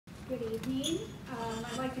Good evening.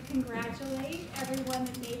 I'd like to congratulate everyone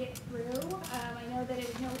that made it through. I know that it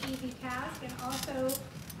was no easy task, and also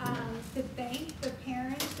to thank the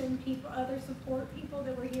parents and other support people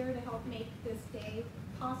that were here to help make this day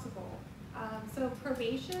possible. So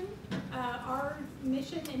probation, our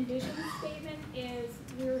mission and vision statement is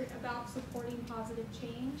we're about supporting positive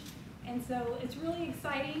change. And so it's really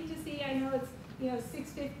exciting to see. I know it's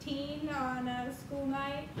 6:15 on a school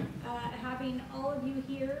night, having all of you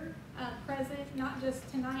here present, not just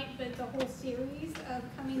tonight, but the whole series of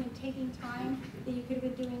coming and taking time that you could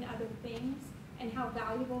have been doing other things, and how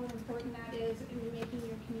valuable and important that is in making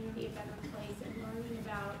your community a better place and learning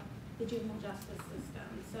about the juvenile justice system.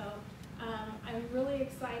 So I'm really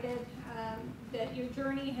excited that your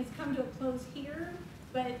journey has come to a close here.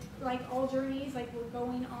 But like all journeys, like we're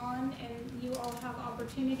going on, and you all have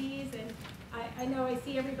opportunities. And I know I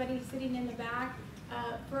see everybody sitting in the back.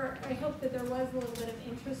 I hope that there was a little bit of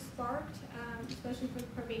interest sparked, especially for the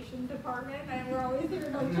probation department. We're always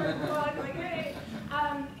here like turn the clock, like hey.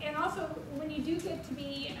 And also, when you do get to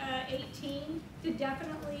be 18, to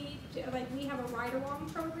definitely we have a ride-along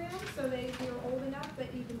program, so that if you're old enough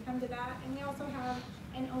that you can come to that. And we also have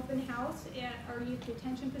an open house at our youth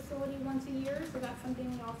detention facility once a year, so that's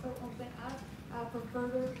something we also open up for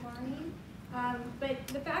further learning. But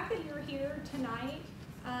the fact that you're here tonight,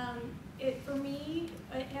 for me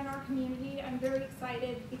and our community, I'm very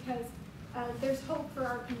excited because there's hope for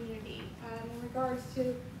our community in regards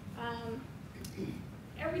to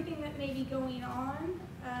everything that may be going on,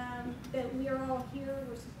 that we are all here,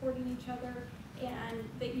 we're supporting each other, and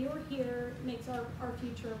that you're here makes our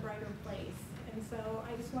future a brighter place. And so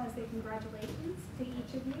I just want to say congratulations to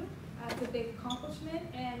each of you. It's a big accomplishment,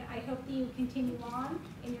 and I hope that you continue on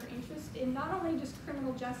in your interest in not only just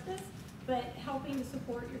criminal justice, but helping to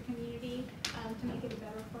support your community to make it a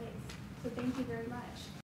better place. So thank you very much.